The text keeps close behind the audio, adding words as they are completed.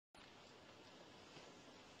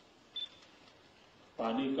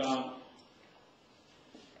पानी का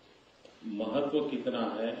महत्व कितना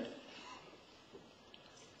है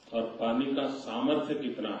और पानी का सामर्थ्य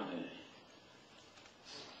कितना है।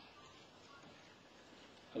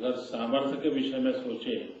 अगर सामर्थ्य के विषय में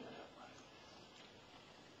सोचें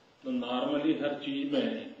तो नॉर्मली हर चीज में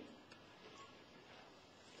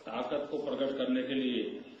ताकत को प्रकट करने के लिए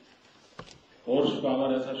हॉर्स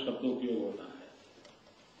पावर ऐसा शब्द उपयोग होता है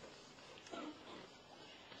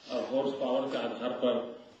और हॉर्स पावर के आधार पर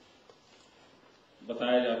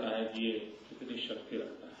बताया जाता है कि ये कितनी शक्ति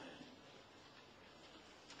रखता है,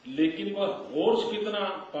 लेकिन वह हॉर्स कितना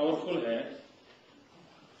पावरफुल है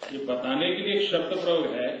ये बताने के लिए एक शब्द प्रयोग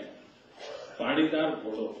है, पानीदार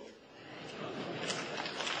घोड़ों।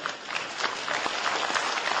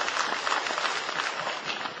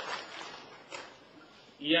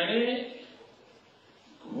 यानी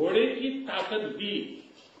घोड़े की ताकत भी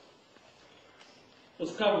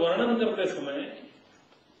उसका वर्णन करते समय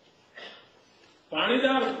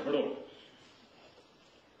पानीदार घोड़ों,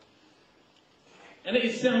 यानी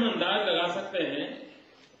इससे हम अंदाज लगा सकते हैं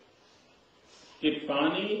कि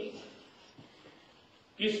पानी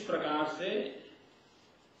किस प्रकार से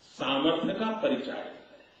सामर्थ्य का परिचायक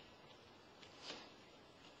है।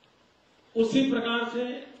 उसी प्रकार से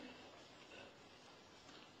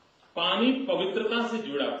पानी पवित्रता से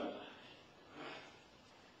जुड़ा हुआ है।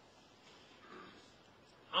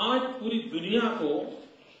 आज पूरी दुनिया को,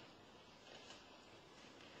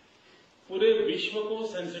 पूरे विश्व को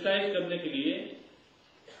सेंसिटाइज करने के लिए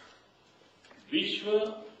विश्व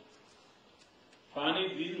पानी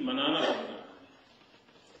दिन मनाना पड़ रहा है,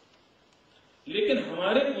 लेकिन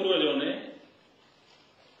हमारे पूर्वजों ने,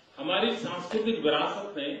 हमारी सांस्कृतिक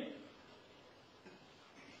विरासत ने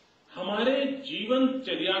हमारे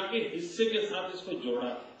जीवनचर्या के हिस्से के साथ इसको जोड़ा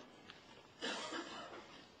है।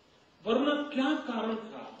 वरना क्या कारण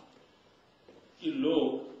था कि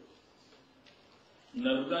लोग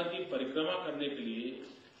नर्मदा की परिक्रमा करने के लिए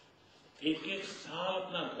एक एक साल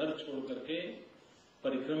अपना घर छोड़ करके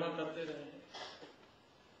परिक्रमा करते रहे?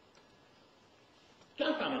 क्या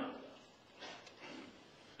कारण होगा?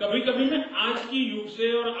 कभी कभी मैं आज की युग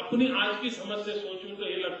से और अपनी आज की समझ से सोचूं तो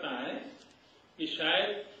ये लगता है कि शायद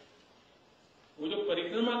वो जो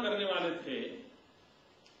परिक्रमा करने वाले थे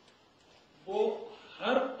वो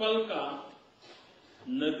हर पल का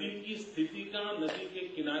नदी की स्थिति का, नदी के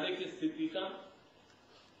किनारे की स्थिति का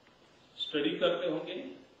स्टडी करते होंगे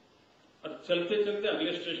और चलते चलते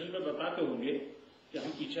अगले स्टेशन पे बताते होंगे कि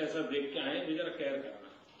हम पीछे ऐसा देख के आए, मुझे जरा केयर करना।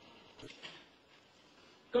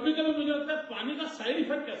 कभी कभी मुझे लगता है पानी का साइड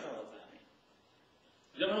इफेक्ट कैसा होता है।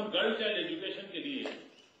 जब हम गर्ल चाइल्ड एजुकेशन के लिए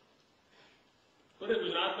पूरे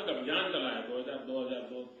गुजरात में अभियान चलाया,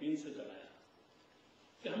 2002-2003 से चलाया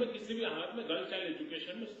कि हमें किसी भी हालत में गर्ल चाइल्ड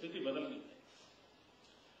एजुकेशन में स्थिति बदलनी है।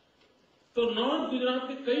 तो नॉर्थ गुजरात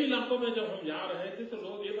के कई इलाकों में जब हम जा रहे थे तो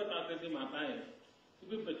लोग ये बताते थे, माताएं,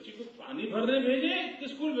 कि बच्ची को पानी भरने भेजे कि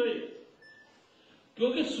स्कूल भेजे,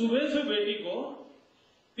 क्योंकि सुबह से बेटी को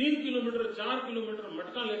 3 किलोमीटर 4 किलोमीटर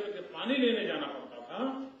मटका लेकर के पानी लेने जाना पड़ता था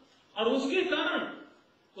और उसके कारण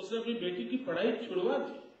उसने अपनी बेटी की पढ़ाई छुड़वा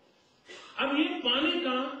दी। अब ये पानी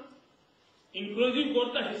का इंक्लूसिव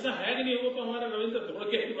कोर्स का हिस्सा है कि नहीं, वो तो हमारे रविंद्र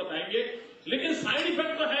धोड़के ही बताएंगे, लेकिन साइड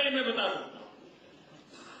इफेक्ट तो है, ये मैं बता सकता हूं।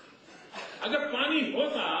 अगर पानी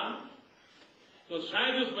होता तो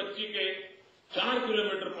शायद उस बच्ची के 4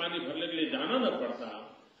 किलोमीटर पानी भरने के लिए जाना न पड़ता,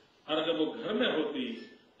 और अगर वो घर में होती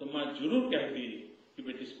तो मां जरूर कहती कि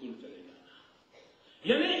बेटी स्कूल चले जाना।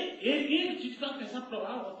 यानी एक एक चीज का कैसा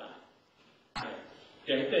प्रभाव होता है।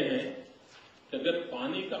 कहते हैं कि अगर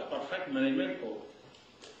पानी का परफेक्ट मैनेजमेंट हो,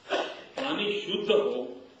 पानी शुद्ध हो,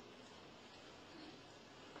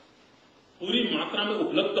 पूरी मात्रा में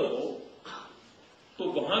उपलब्ध हो, तो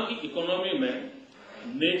वहां की इकोनॉमी में,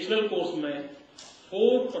 नेचुरल कोर्स में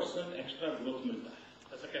 4% एक्स्ट्रा ग्रोथ मिलता है,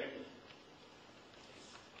 ऐसा कहते हैं।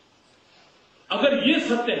 अगर ये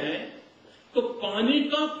सत्य है तो पानी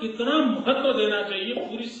का कितना महत्व देना चाहिए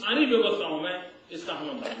पूरी सारी व्यवस्थाओं में, इसका हम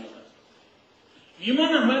अंदाज लगा सकते हैं।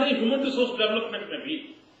 इवन हमारे ह्यूमन रिसोर्स डेवलपमेंट में भी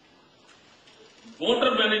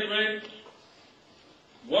वाटर मैनेजमेंट,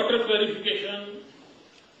 वाटर प्यूरिफिकेशन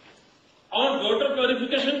और वाटर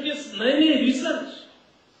प्यूरिफिकेशन के नए नए रिसर्च,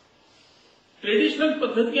 ट्रेडिशनल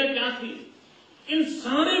पद्धतियां क्या थी, इन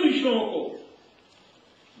सारे विषयों को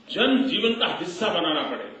जन जीवन का हिस्सा बनाना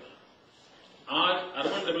पड़ेगा। आज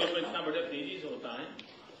अर्बन डेवलपमेंट इतना बड़े तेजी से होता है,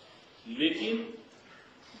 लेकिन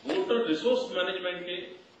वाटर रिसोर्स मैनेजमेंट के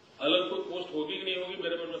अलग कोई पोस्ट होगी कि नहीं होगी,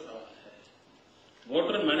 मेरे मन में सवाल है।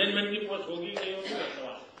 वाटर मैनेजमेंट की पोस्ट होगी कि नहीं होगी, मेरा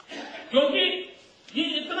सवाल है। क्योंकि ये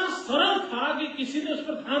इतना सरल था कि किसी ने उस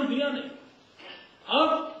पर ध्यान दिया नहीं।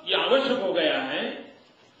 अब ये आवश्यक हो गया है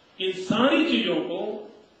इन सारी चीजों को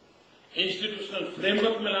इंस्टीट्यूशनल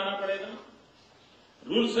फ्रेमवर्क में लाना पड़ेगा,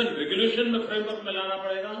 रूल्स एंड रेगुलेशन में फ्रेमवर्क में लाना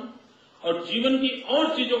पड़ेगा, और जीवन की और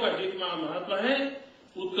चीजों का जितना महत्व है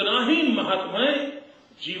उतना ही महत्व है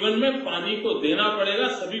जीवन में पानी को देना पड़ेगा,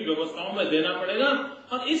 सभी व्यवस्थाओं में देना पड़ेगा।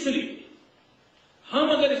 और इसलिए हम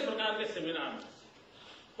अगर इस प्रकार के सेमिनार में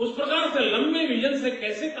उस प्रकार से लंबे विजन से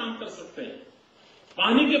कैसे काम कर सकते हैं,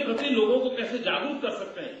 पानी के प्रति लोगों को कैसे जागरूक कर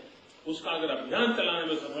सकते हैं, उसका अगर अभियान चलाने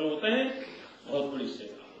में सफल होते हैं, बहुत बड़ी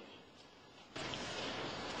सेवा होगी।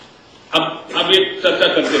 अब एक चर्चा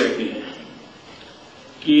करते रहती है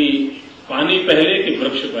कि पानी पहले कि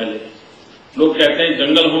वृक्ष पहले। लोग कहते हैं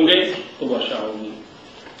जंगल होंगे तो वर्षा होगी,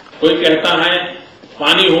 कोई कहता है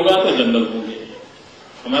पानी होगा तो जंगल होंगे।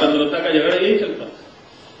 हमारा नर्मदा का झगड़ा यही चलता है।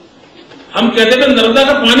 हम कहते हैं नर्मदा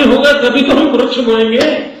का पानी होगा तभी तो हम वृक्ष बोएंगे,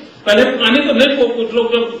 पहले पानी तो नहीं। कुछ लोग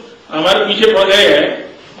जब हमारे पीछे पड़ गए हैं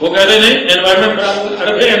वो कह रहे नहीं एनवायरमेंट खराब होगा।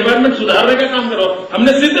 अरे भाई एनवायरमेंट सुधारने का काम करो।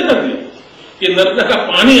 हमने सिद्ध कर दिया कि नर्मदा का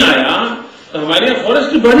पानी आया तो हमारे यहाँ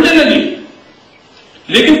फॉरेस्ट बढ़ने लगी,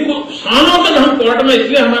 लेकिन कुछ सालों तक हम कोर्ट में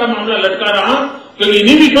इसलिए हमारा मामला लटका रहा क्योंकि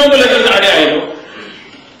इन्हीं विषयों को लेकर आगे आए लोग,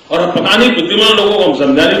 और पता नहीं बुद्धिमान लोगों को हम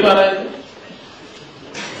समझा नहीं पा रहे थे।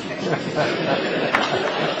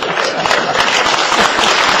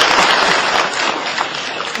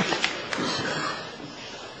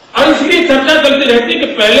 और इसलिए चर्चा चलती रहती है कि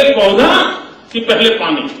पहले पौधा कि पहले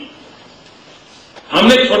पानी।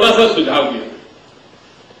 हमने एक छोटा सा सुझाव दिया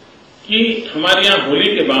कि हमारे यहां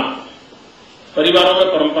होली के बाद परिवारों में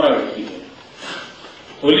परंपरा रहती है,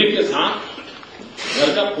 होली के साथ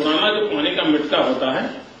घर का पुराना जो पानी का मटका होता है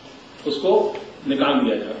उसको निकाल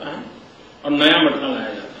दिया जाता है और नया मटका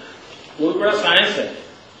लाया जाता है। वो भी बड़ा साइंस है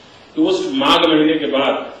कि उस माघ महीने के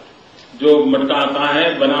बाद जो मटका आता है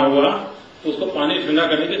बना हुआ तो उसको पानी ठंडा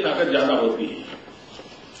करने की ताकत ज्यादा होती है।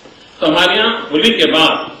 तो हमारे यहां होली के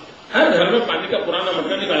बाद हर घर में पानी का पुराना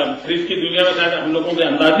मटका निकाला। फ्रिज की दुनिया में शायद हम लोगों को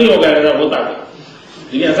अंदाज नहीं होगा ऐसा होता था,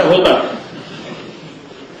 लेकिन ऐसा होता था।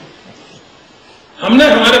 हमने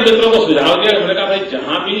हमारे मित्रों को सुझाव दिया, हमने कहा भाई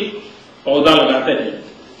जहां भी पौधा लगाते हैं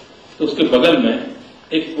तो उसके बगल में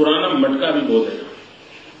एक पुराना मटका भी बो देना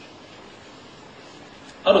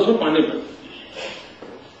और उसमें पानी भर।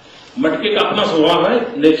 मटके का अपना स्वभाव है,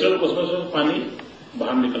 नेचुरल, उसमें से पानी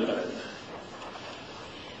बाहर निकलता रहता है।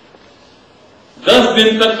 10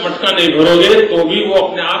 दिन तक मटका नहीं भरोगे तो भी वो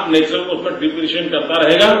अपने आप नेचुरल उसमें डिप्रीशिएशन करता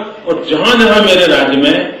रहेगा। और जहां जहां मेरे राज्य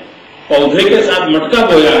में पौधे के साथ मटका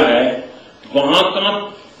बोया है वहां का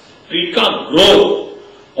ट्री का ग्रोथ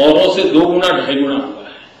औरों से 2 गुना 2.5 गुना हुआ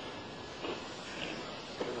है।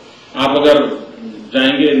 आप अगर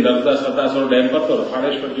जाएंगे नर्मदा सतासर डैम पर तो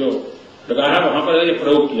रफाड़ेश्वर जो जगह है वहां पर ये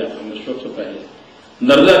प्रयोग किया था हमने वर्षों पहले,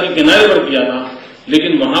 नर्मदा के किनारे पर किया था,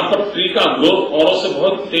 लेकिन वहां पर ट्री का ग्रोथ औरों से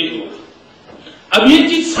बहुत तेज हुआ। अब ये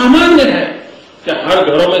चीज सामान्य है कि हर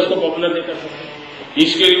घरों में इसको पॉपुलर नहीं कर सकते,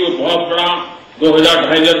 इसके लिए वो बहुत बड़ा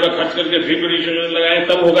 2000-2500 रुपये खर्च करके डिप्रीशिएशन लगाए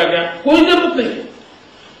तब होगा क्या? कोई जरूरत नहीं है।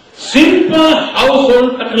 सिंपल हाउस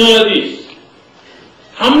होल्ड टेक्नोलॉजी,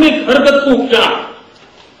 हमने घरगत उपचार,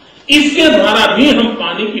 इसके द्वारा भी हम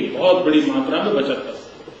पानी की बहुत बड़ी मात्रा में बचत कर सकते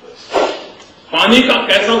हैं। पानी का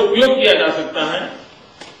कैसा उपयोग किया जा सकता है,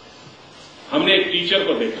 हमने एक टीचर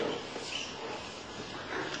को देखा,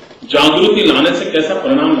 जागृति लाने से कैसा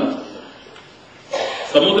परिणाम ला सकता है।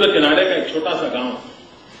 समुद्र किनारे का एक छोटा सा गांव,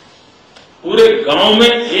 पूरे गांव में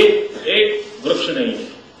एक वृक्ष नहीं है,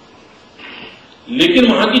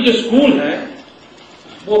 लेकिन वहां की जो स्कूल है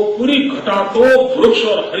वो पूरी घटाटोप वृक्ष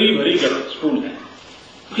और हरी भरी स्कूल है।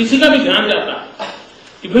 किसी का भी ध्यान जाता है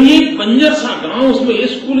कि भाई ये बंजर सा गांव, उसमें ये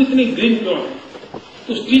स्कूल इतनी ग्रीन क्यों है?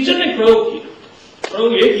 तो उस टीचर ने प्रयोग किया।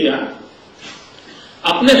 प्रयोग ये किया,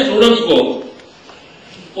 अपने स्टूडेंट्स को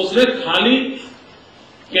उसने खाली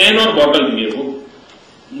कैन और बॉटल दिए। वो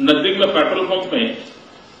नजदीक में पेट्रोल पंप में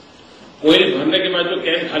ऑयल भरने के बाद जो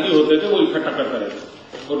कैन खाली होते थे वो इकट्ठा करता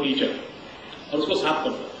रहता वो टीचर, और उसको साफ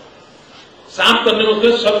करता। साफ करने में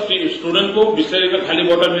उसने सब स्टूडेंट को बिस्लरी का खाली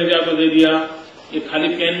बॉटल मिल गया तो दे दिया, ये खाली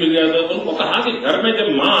कैन मिल गया था। उनको कहा कि घर में जब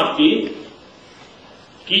मां आपकी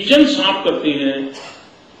किचन साफ करती है,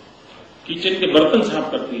 किचन के बर्तन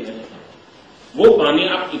साफ करती है, वो पानी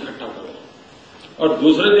आप इकट्ठा करो, और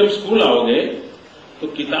दूसरे दिन स्कूल आओगे तो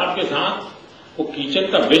किताब के साथ वो किचन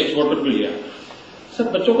का वेस्ट वाटर भी लिया।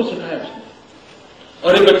 सब बच्चों को सिखाया उसने।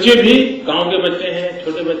 और ये बच्चे भी गांव के बच्चे हैं,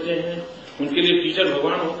 छोटे बच्चे हैं, उनके लिए टीचर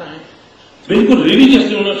भगवान होता है। बिल्कुल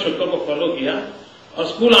रिलीजियसली उन्होंने शिक्षकों को फॉलो किया, और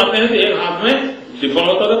स्कूल आते हैं तो एक हाथ में डिब्बा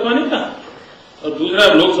होता था पानी का, और दूसरा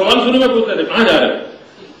लोग सवाल शुरू में पूछते थे कहां जा रहे हैं,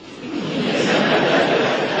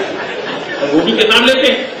 और वो भी किताब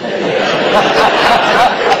लेके।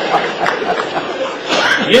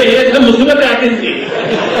 ये सब मुसीबतें आती थी।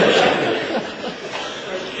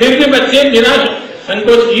 फिर भी बच्चे बिना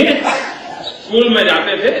संकोच किए स्कूल में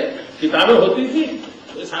जाते थे, किताबें होती थी,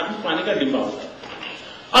 तो साथ में पानी का डिब्बा होता था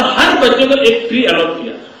और हर बच्चे को एक ट्री अलॉट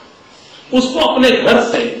किया था। उसको अपने घर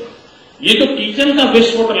से ये जो किचन का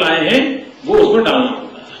वेस्ट वाटर लाए हैं वो उसमें डालना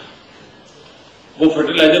होता था। वो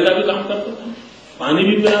फर्टिलाइजर का भी काम करता था, पानी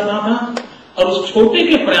भी पिलाता था और उस छोटे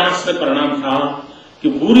के प्रयास से परिणाम था कि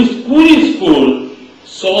पूरी स्कूल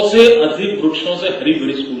 100 से अधिक वृक्षों से हरी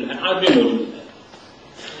भरी स्कूल है, आज भी मौजूद है।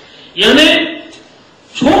 यानी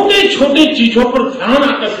छोटे छोटे चीजों पर ध्यान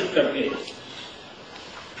आकर्षित करके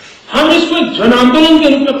हम इसको एक जन आंदोलन के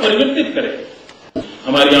रूप में परिवर्तित करें।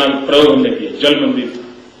 हमारे यहां प्रयोग हमने किया जल मंदिर,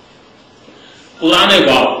 पुराने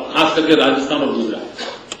गांव, खास करके राजस्थान और गुजरात,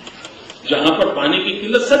 जहां पर पानी की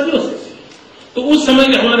किल्लत सदियों से थी, तो उस समय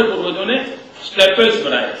के हमारे पूर्वजों ने स्टेपवेल्स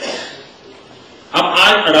बनाए। अब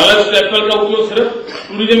आज अडालज स्टेपवेल का उपयोग सिर्फ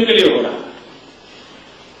टूरिज्म के लिए हो रहा है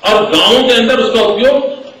और गांवों के अंदर उसका उपयोग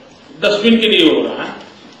डस्टबिन के लिए हो रहा है,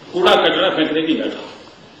 कूड़ा कचरा फेंकने की जगह।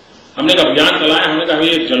 हमने एक अभियान चलाया, हमने कहा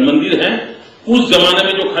ये जल मंदिर है, उस जमाने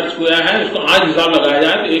में जो खर्च हुआ है उसको आज हिसाब लगाया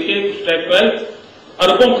जाए तो एक एक स्टेपवेल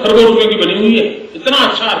अरबों खरबों रुपए की बनी हुई है। इतना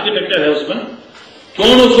अच्छा आर्किटेक्चर है उसमें, क्यों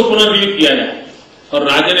न उसको पुनर्जीवित किया जाए। और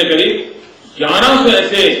राज्य ने करीब 1100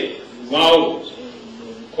 ऐसे गांव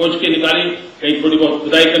खोज के निकाली, कहीं थोड़ी बहुत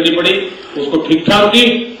खुदाई करनी पड़ी, उसको ठीक ठाक की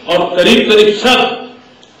और करीब करीब सब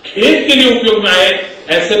खेत के लिए उपयोग में आए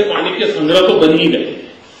ऐसे पानी के संग्रह तो बन ही गए।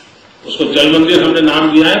 उसको जल मंदिर हमने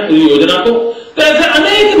नाम दिया है पूरी योजना को। तो ऐसे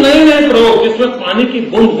अनेक नए नए प्रयोग जिसमें पानी की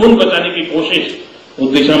बूंद बूंद बचाने की कोशिश उस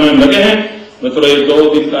दिशा में हम लगे हैं। मित्रों, ये 2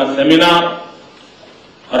 दिन का सेमिनार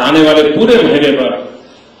और आने वाले पूरे महीने पर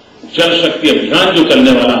जल शक्ति अभियान जो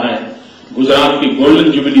चलने वाला है, गुजरात की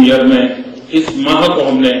गोल्डन जुबली ईयर में इस माह को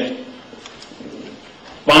हमने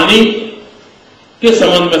पानी के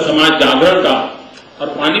संबंध में समाज जागरण का और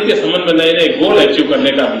पानी के संबंध में नए नए गोल अचीव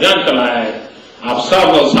करने का अभियान चलाया है। आप सब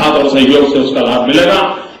और साथ और सहयोग से उसका लाभ मिलेगा,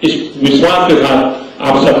 इस विश्वास के साथ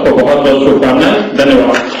आप सबको बहुत बहुत शुभकामनाएं।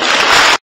 धन्यवाद।